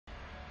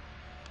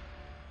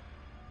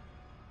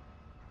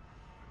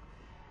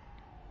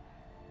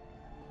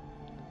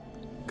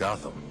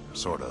Gotham,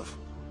 sort of.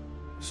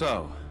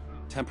 So,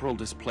 temporal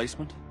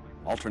displacement?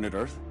 Alternate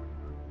Earth?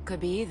 Could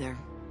be either.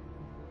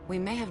 We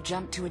may have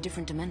jumped to a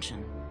different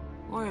dimension.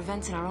 Or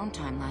events in our own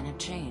timeline have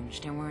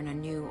changed, and we're in a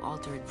new,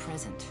 altered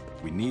present.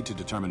 We need to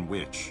determine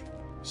which.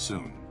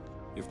 Soon.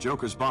 If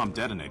Joker's bomb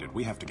detonated,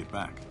 we have to get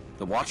back.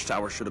 The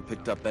Watchtower should have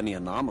picked up any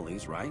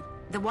anomalies, right?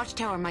 The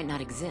Watchtower might not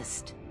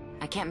exist.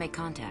 I can't make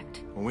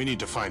contact. Well, we need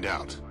to find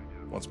out.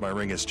 Once my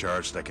ring is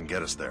charged, I can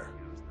get us there.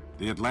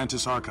 The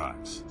Atlantis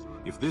Archives.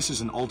 If this is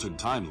an altered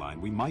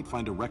timeline, we might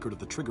find a record of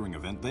the triggering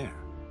event there.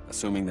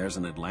 Assuming there's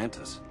an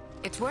Atlantis.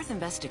 It's worth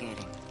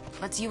investigating.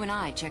 Let's you and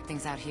I check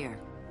things out here.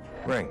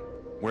 Ring,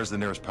 where's the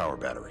nearest power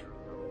battery?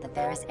 The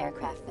Ferris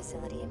Aircraft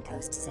Facility in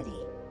Coast City.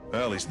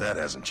 Well, at least that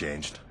hasn't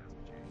changed.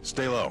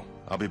 Stay low.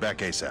 I'll be back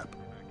ASAP.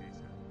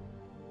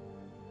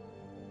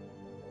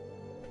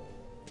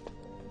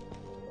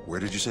 Where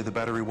did you say the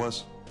battery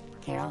was?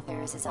 Carol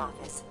Ferris's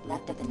office,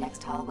 left at the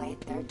next hallway,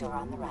 third door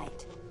on the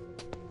right.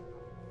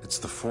 It's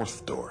the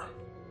fourth door.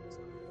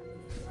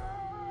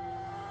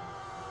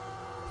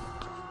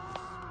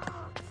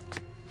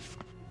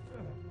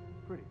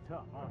 Pretty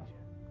tough, aren't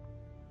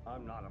you?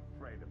 I'm not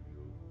afraid of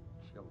you,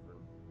 children.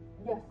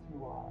 Yes,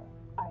 you are.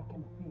 I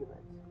can feel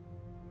it.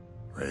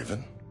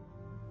 Raven?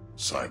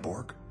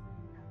 Cyborg?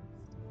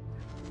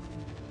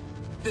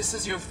 This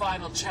is your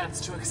final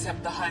chance to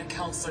accept the High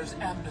Counselor's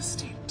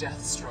amnesty,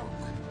 Deathstroke.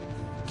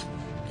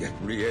 Get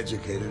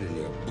re-educated in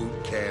your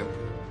boot camp.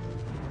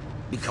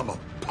 Become a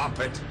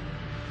puppet.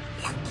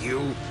 Like you.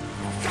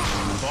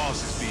 The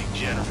boss is being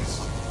generous.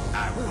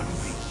 I wouldn't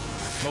be.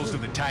 Most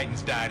of the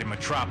Titans died in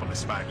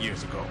Metropolis 5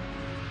 years ago.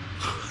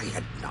 I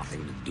had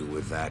nothing to do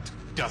with that.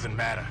 Doesn't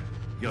matter.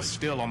 You're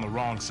still on the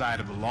wrong side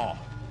of the law.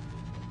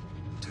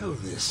 Tell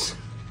this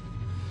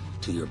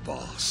to your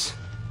boss.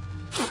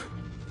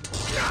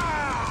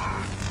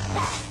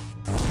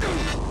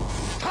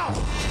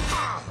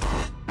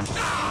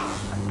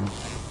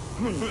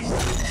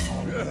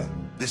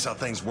 This how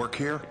things work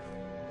here?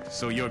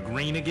 So you're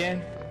green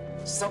again?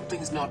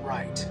 Something's not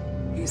right.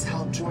 He's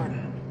Hal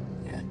Jordan,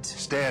 yet...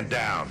 Stand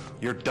down.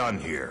 You're done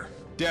here.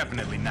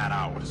 Definitely not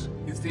ours.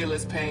 You feel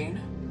his pain?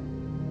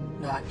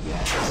 Not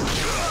yet.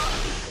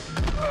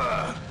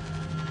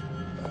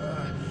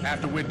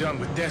 After we're done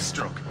with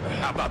Deathstroke,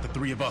 how about the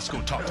three of us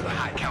go talk to the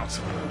High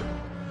Council?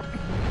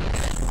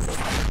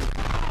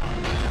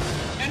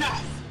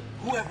 Enough!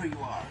 Whoever you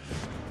are,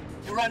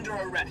 you're under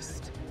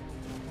arrest.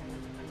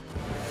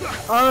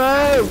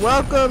 Alright,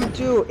 welcome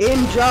to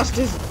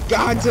Injustice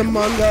Gods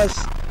Among Us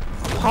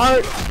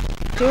Part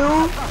 2?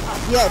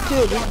 Yeah,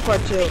 2, this is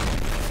Part 2.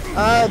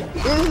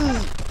 This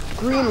is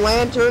Green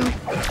Lantern.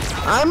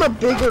 I'm a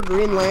bigger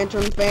Green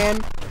Lantern fan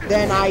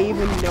than I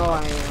even know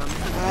I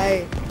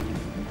am.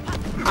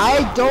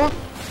 I don't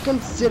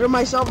consider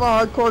myself a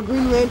hardcore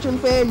Green Lantern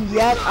fan,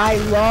 yet I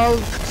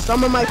love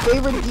some of my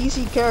favorite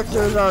DC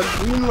characters are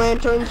Green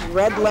Lanterns,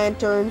 Red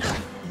Lanterns,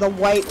 the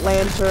White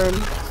Lantern.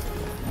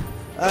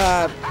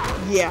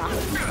 Yeah.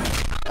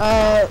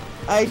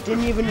 I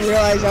didn't even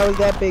realize I was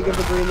that big of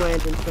a Green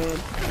Lantern fan.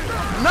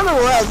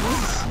 Nonetheless, this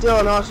is still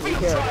an awesome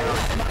character.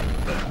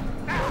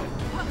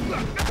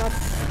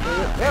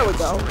 There we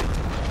go.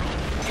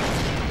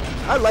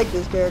 I like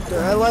this character.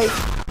 I like...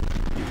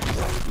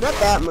 Not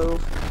that move.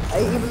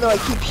 Even though I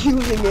keep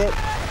using it,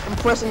 I'm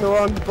pressing the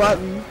wrong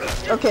button.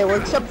 Okay, well,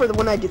 except for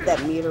when I did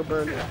that meter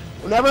burn.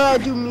 Whenever I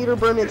do meter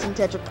burn, it's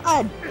intentional.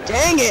 God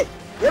dang it!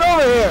 Get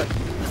over here!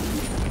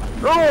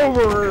 Go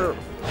over here!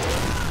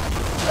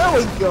 There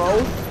we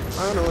go.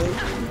 Finally.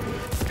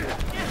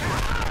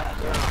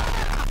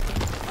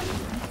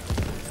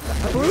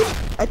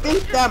 I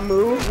think that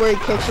move where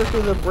he kicks her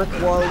through the brick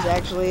wall is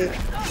actually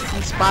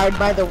inspired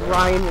by the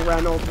Ryan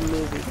Reynolds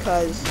movie,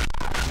 because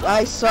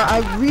I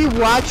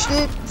rewatched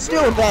it.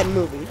 Still a bad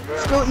movie.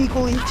 Still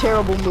equally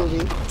terrible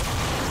movie.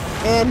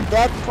 And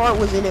that part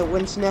was in it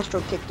when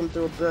Sinestro kicked him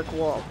through a brick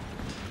wall.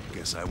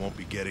 Guess I won't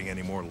be getting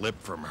any more lip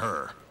from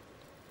her.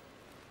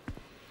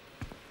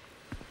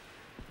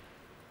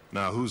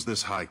 Now, who's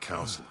this High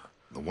Counselor?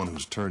 The one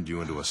who's turned you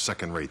into a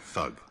second-rate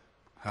thug?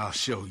 I'll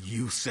show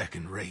you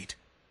second-rate.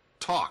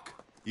 Talk.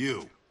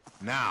 You.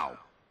 Now.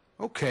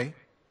 Okay.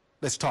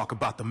 Let's talk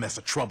about the mess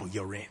of trouble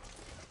you're in.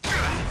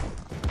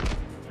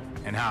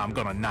 And how I'm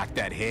gonna knock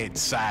that head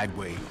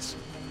sideways.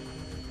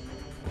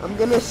 I'm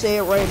gonna say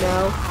it right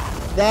now.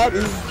 That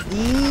is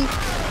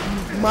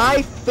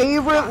my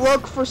favorite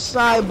look for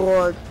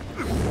Cyborg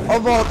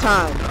of all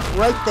time.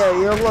 Right there,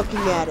 you're looking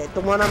at it.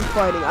 The one I'm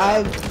fighting.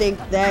 I think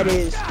that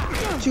is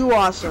too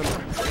awesome.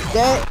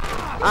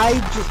 I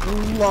just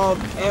love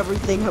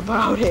everything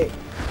about it.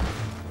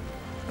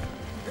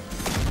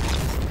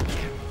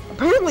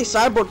 Apparently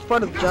Cyborg's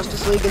part of the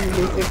Justice League in the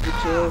New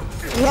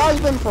 52. He has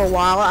been for a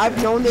while.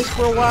 I've known this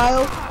for a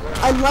while.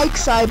 I like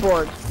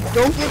Cyborg.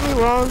 Don't get me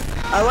wrong.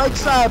 I like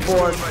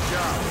Cyborg.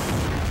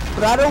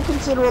 But I don't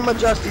consider him a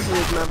Justice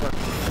League member.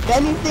 If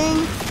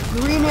anything,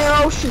 Green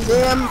Arrow,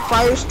 Shazam,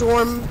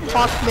 Firestorm,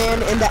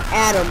 Hawkman, and the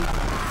Atom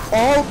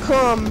all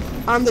come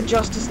on the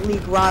Justice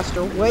League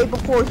roster way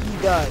before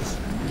he does.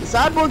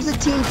 Cyborg's a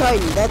Teen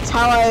Titan. That's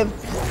how I've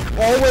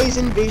always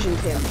envisioned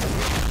him.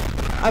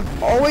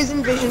 I've always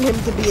envisioned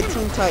him to be a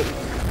Teen Titan.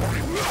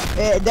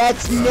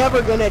 That's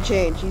never gonna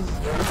change. He's a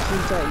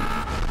Teen Titan.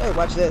 Hey,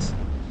 watch this.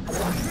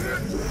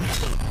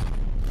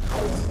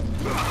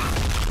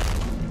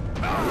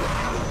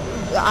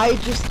 I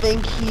just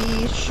think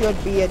he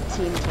should be a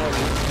Teen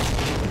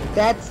Titan.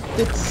 That's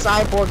the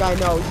Cyborg I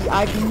know.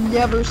 I've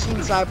never seen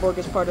Cyborg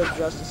as part of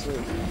Justice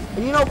League.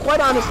 And you know,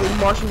 quite honestly,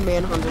 Martian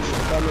Manhunter should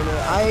have been in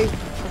it. I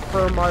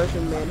prefer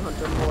Martian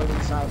Manhunter more than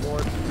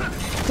Cyborg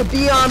to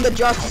be on the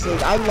Justice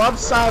League. I love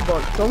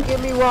Cyborg, don't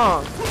get me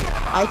wrong.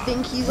 I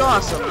think he's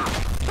awesome.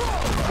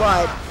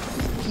 But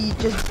he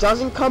just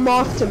doesn't come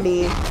off to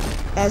me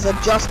as a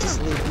Justice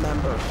League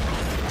member.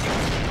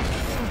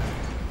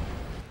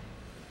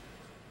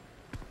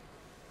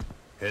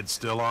 Head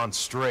still on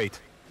straight.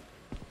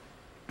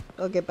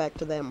 I'll get back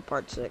to them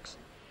part 6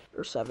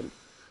 or 7.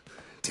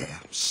 Damn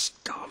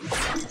scum.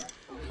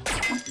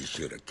 You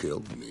should have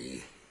killed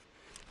me.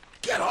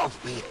 Get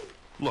off me!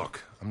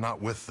 Look, I'm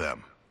not with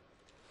them.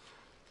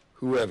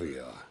 Whoever you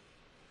are,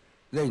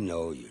 they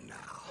know you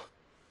now.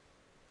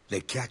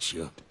 They catch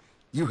you.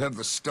 You have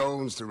the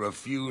stones to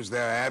refuse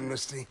their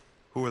amnesty?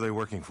 Who are they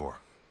working for?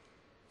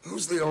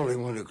 Who's the only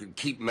one who could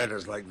keep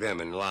metas like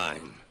them in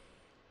line?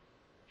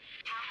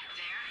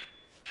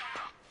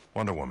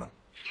 Wonder Woman.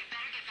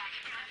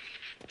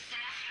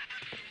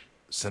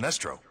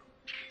 Sinestro.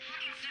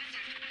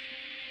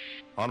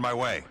 On my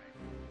way.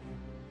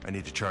 I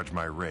need to charge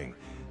my ring,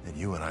 and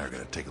you and I are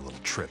gonna take a little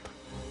trip.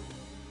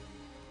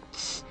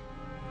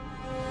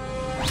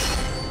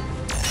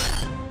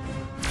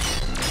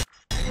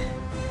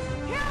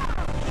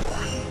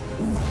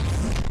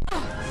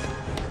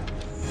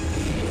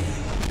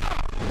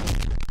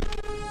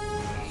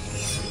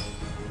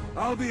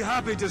 I'll be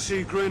happy to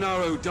see Green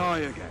Arrow die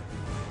again.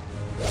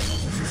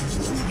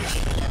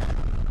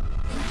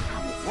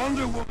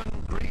 Wonder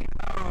Woman, Green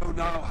Arrow,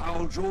 now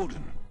Hal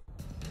Jordan.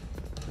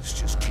 This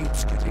just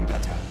keeps getting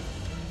better.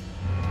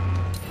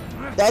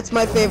 That's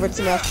my favorite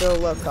Sinestro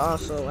look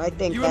also. I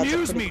think that's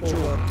a pretty cool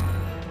look.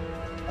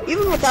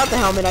 Even without the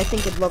helmet, I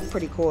think it looked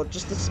pretty cool.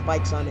 Just the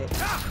spikes on it.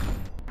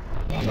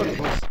 Okay.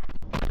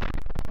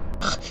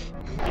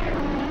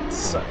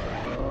 So,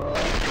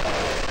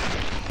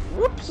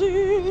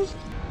 whoopsies.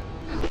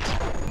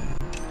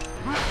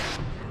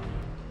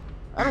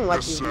 I don't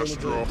like these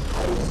minigames.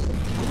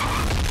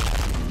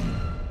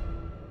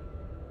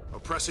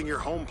 Oppressing your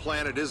home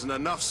planet isn't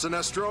enough,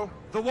 Sinestro?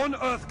 The One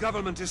Earth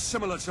government is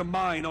similar to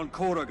mine on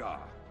Koragar.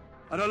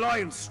 An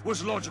alliance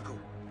was logical.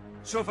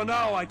 So for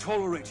now, I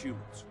tolerate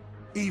humans.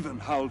 Even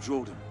Hal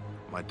Jordan.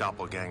 My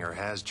doppelganger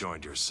has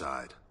joined your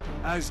side.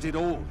 As did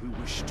all who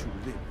wish to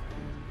live.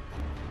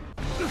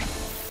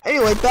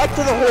 Anyway, back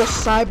to the whole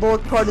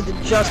Cyborg part of the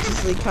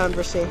Justice League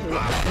conversation.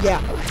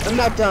 Yeah, I'm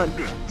not done.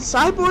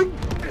 Cyborg,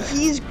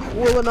 he's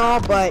cool and all,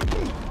 but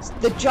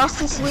the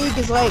Justice League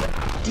is like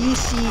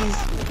DC's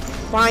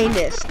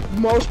finest,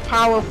 most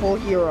powerful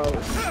heroes.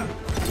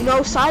 You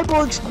know,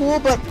 Cyborg's cool,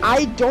 but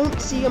I don't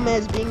see him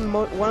as being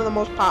one of the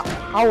most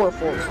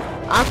powerful.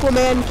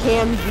 Aquaman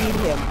can beat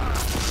him.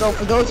 So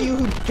for those of you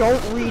who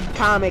don't read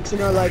comics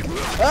and are like,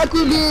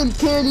 Aquaman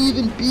can't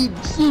even beat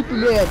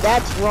Superman,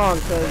 that's wrong,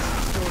 because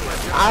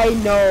I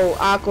know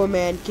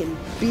Aquaman can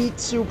beat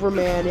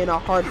Superman in a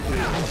heartbeat.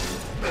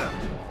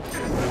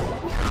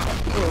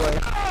 Anyway.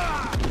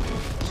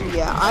 So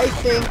yeah, I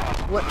think,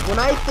 when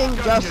I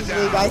think Justice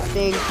League, I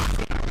think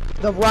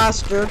the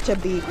roster to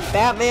be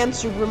Batman,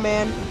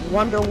 Superman,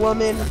 Wonder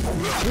Woman,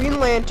 Green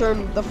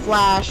Lantern, The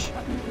Flash,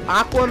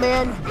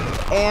 Aquaman,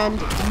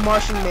 and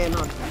Martian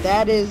Manhunter.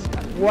 That is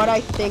what I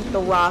think the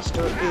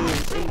roster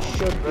is and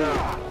should be.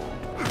 Oh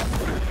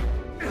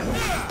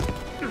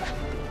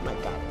my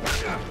god.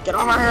 Get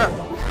over here!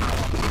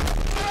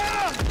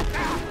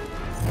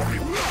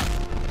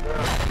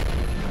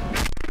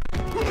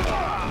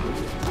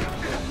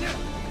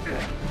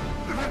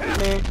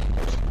 Man.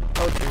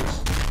 Oh jeez.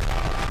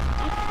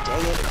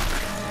 Dang it.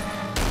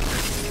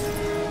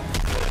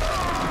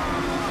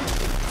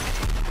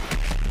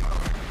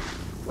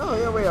 Oh,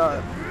 here we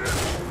are.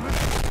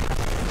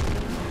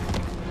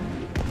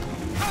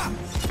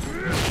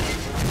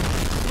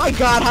 My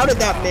god, how did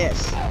that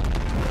miss?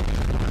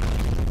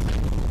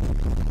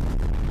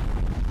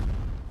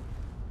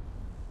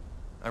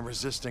 I'm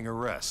resisting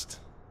arrest.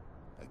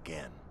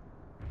 Again.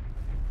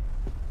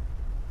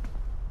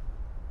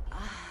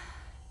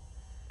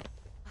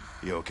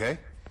 You okay?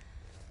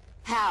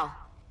 How?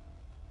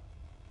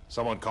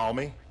 Someone call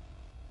me?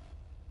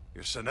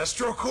 Your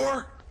Sinestro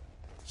Corps?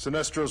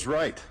 Sinestro's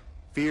right.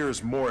 Fear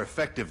is more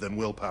effective than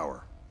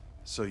willpower.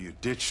 So you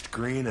ditched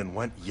green and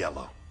went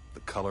yellow,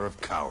 the color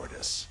of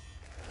cowardice.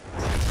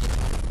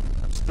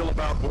 I'm still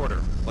about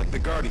order, like the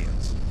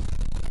Guardians.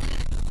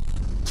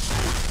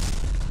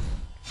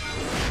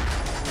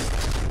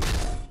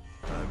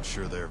 I'm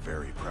sure they're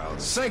very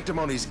proud.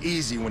 Sanctimony's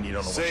easy when you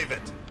don't know. Save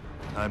it.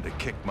 Time to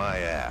kick my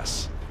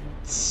ass.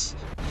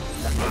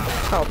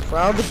 How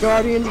proud the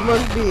Guardians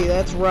must be,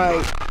 that's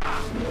right.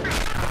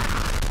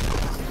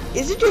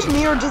 Is it just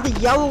me, or does the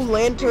Yellow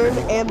Lantern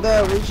and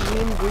the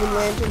Regime Green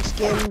Lantern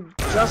skin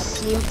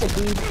just seem to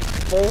be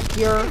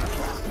bulkier?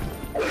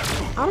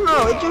 I don't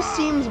know, it just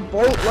seems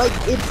like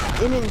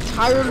it's an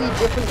entirely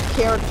different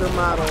character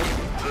model.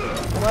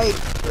 Like,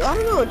 I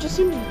don't know, it just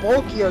seems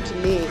bulkier to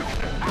me.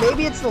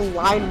 Maybe it's the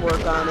line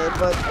work on it,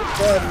 but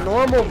the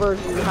normal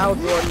version of Hal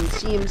Jordan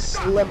seems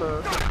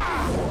slimmer.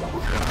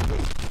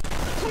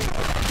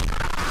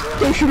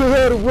 They should have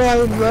had a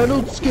Ryan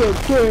Reynolds skin,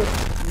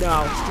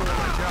 No.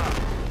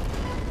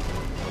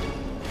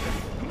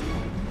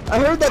 I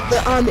heard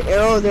that on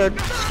Arrow they're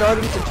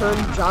starting to turn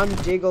John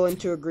Diggle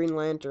into a Green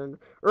Lantern.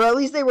 Or at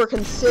least they were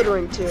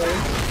considering to.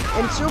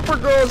 And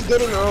Supergirl's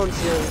getting her own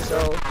series,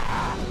 so...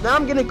 Now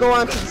I'm gonna go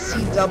on to the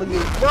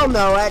CW. Well,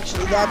 no,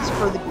 actually, that's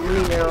for the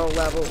Green Arrow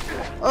level.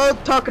 I'll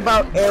talk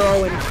about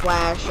Arrow and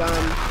Flash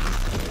on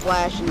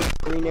Flash and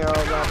Green Arrow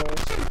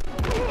levels.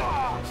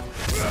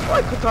 Oh,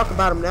 I could talk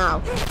about them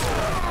now.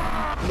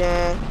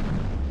 Nah.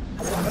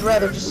 I'd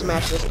rather just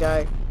smash this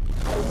guy.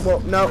 Well,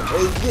 no,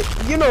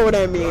 you know what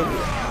I mean.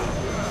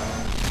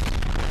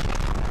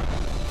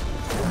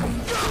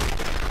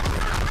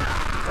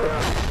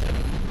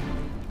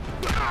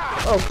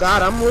 Oh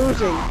god, I'm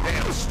losing.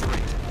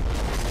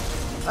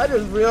 I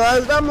just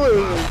realized I'm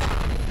losing.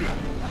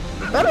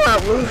 Better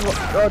not lose.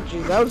 Oh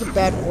jeez, that was a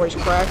bad voice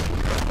crack.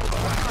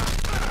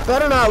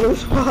 Better not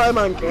lose while I'm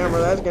on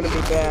camera. That's gonna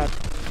be bad.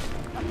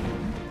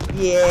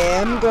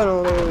 Yeah, I'm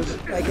gonna lose.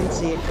 I can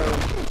see it coming.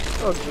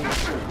 Oh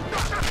jeez.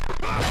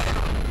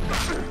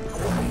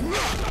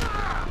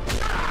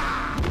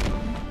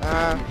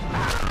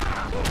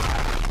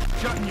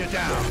 Shutting you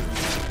down.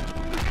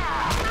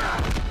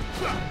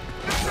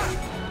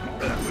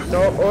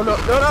 No, oh no,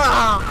 no,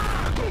 no!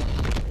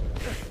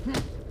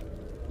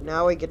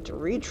 Now we get to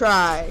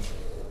retry.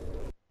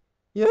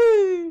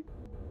 Yay!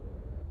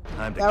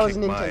 Time to that was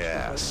kick an my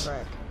intentional ass.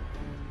 crack.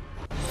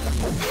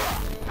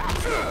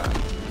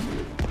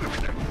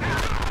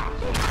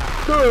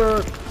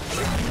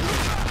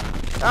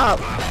 Oh.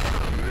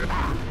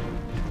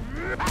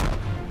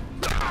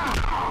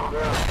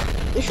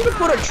 They should have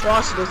put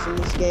Atrocitus in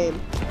this game.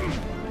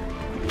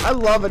 I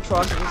love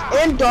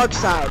Atrocitus. And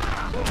Darkseid.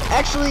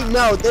 Actually,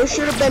 no, there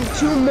should have been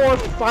 2 more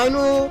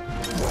final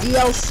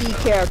DLC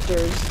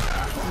characters.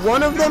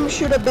 One of them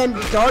should have been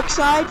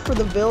Darkseid for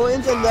the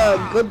villains, and the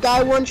good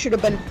guy one should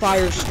have been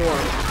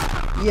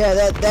Firestorm.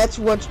 Yeah, that's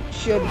what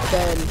should have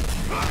been.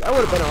 That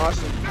would have been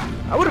awesome.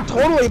 I would have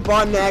totally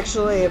bought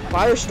actually a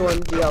Firestorm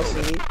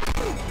DLC.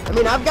 I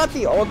mean, I've got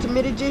the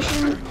Ultimate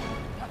Edition,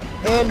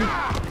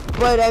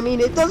 but I mean,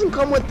 it doesn't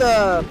come with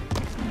the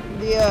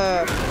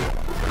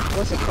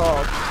what's it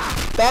called?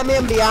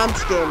 Batman Beyond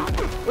skin,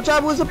 which I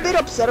was a bit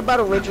upset about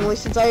originally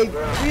since I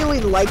really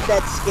liked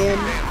that skin.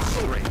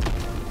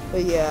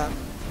 But yeah,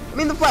 I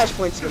mean the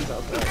Flashpoint skin's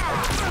okay.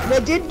 And I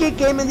did get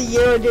Game of the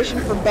Year edition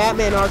for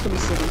Batman Arkham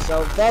City,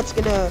 so that's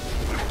gonna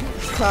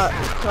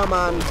come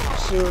on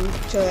soon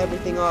to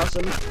everything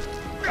awesome.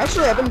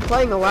 Actually, I've been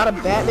playing a lot of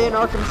Batman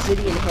Arkham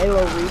City and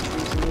Halo Reach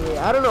recently.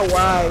 I don't know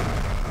why.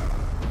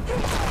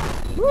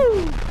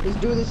 Woo! Let's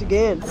do this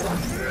again.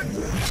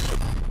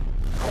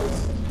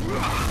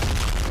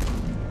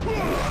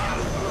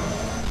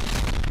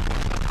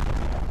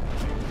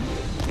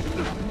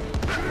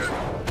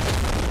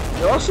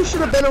 There also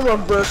should have been a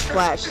Reverse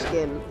Flash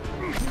skin.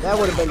 That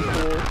would have been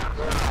cool.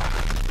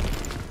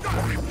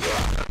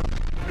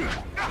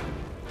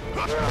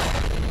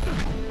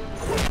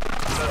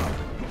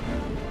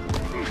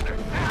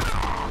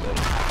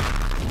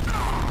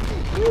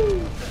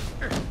 Woo.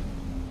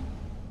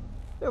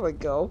 There we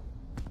go.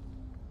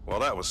 Well,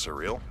 that was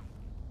surreal.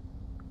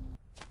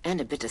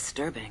 And a bit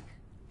disturbing.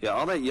 Yeah,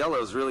 all that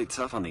yellow is really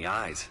tough on the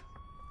eyes.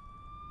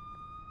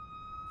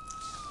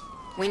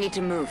 We need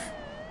to move.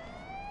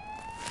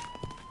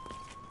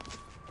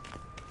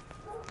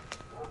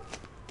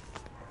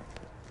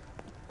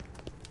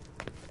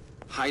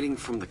 Hiding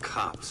from the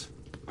cops.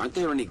 Aren't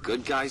there any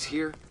good guys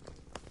here?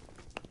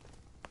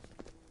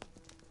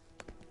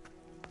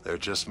 There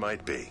just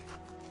might be.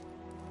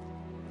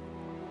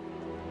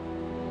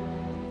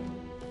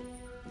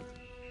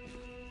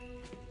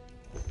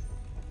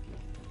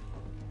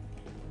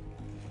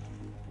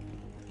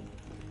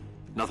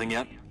 Nothing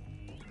yet?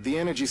 The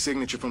energy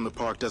signature from the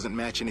park doesn't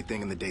match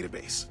anything in the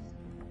database.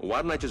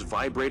 Why don't I just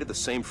vibrate at the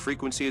same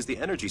frequency as the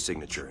energy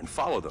signature and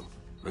follow them?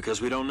 Because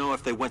we don't know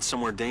if they went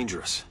somewhere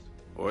dangerous.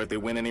 Or if they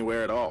went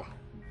anywhere at all.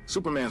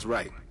 Superman's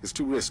right. It's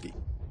too risky.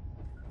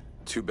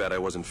 Too bad I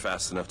wasn't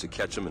fast enough to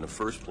catch them in the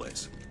first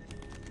place.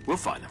 We'll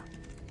find them.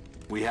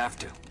 We have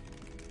to.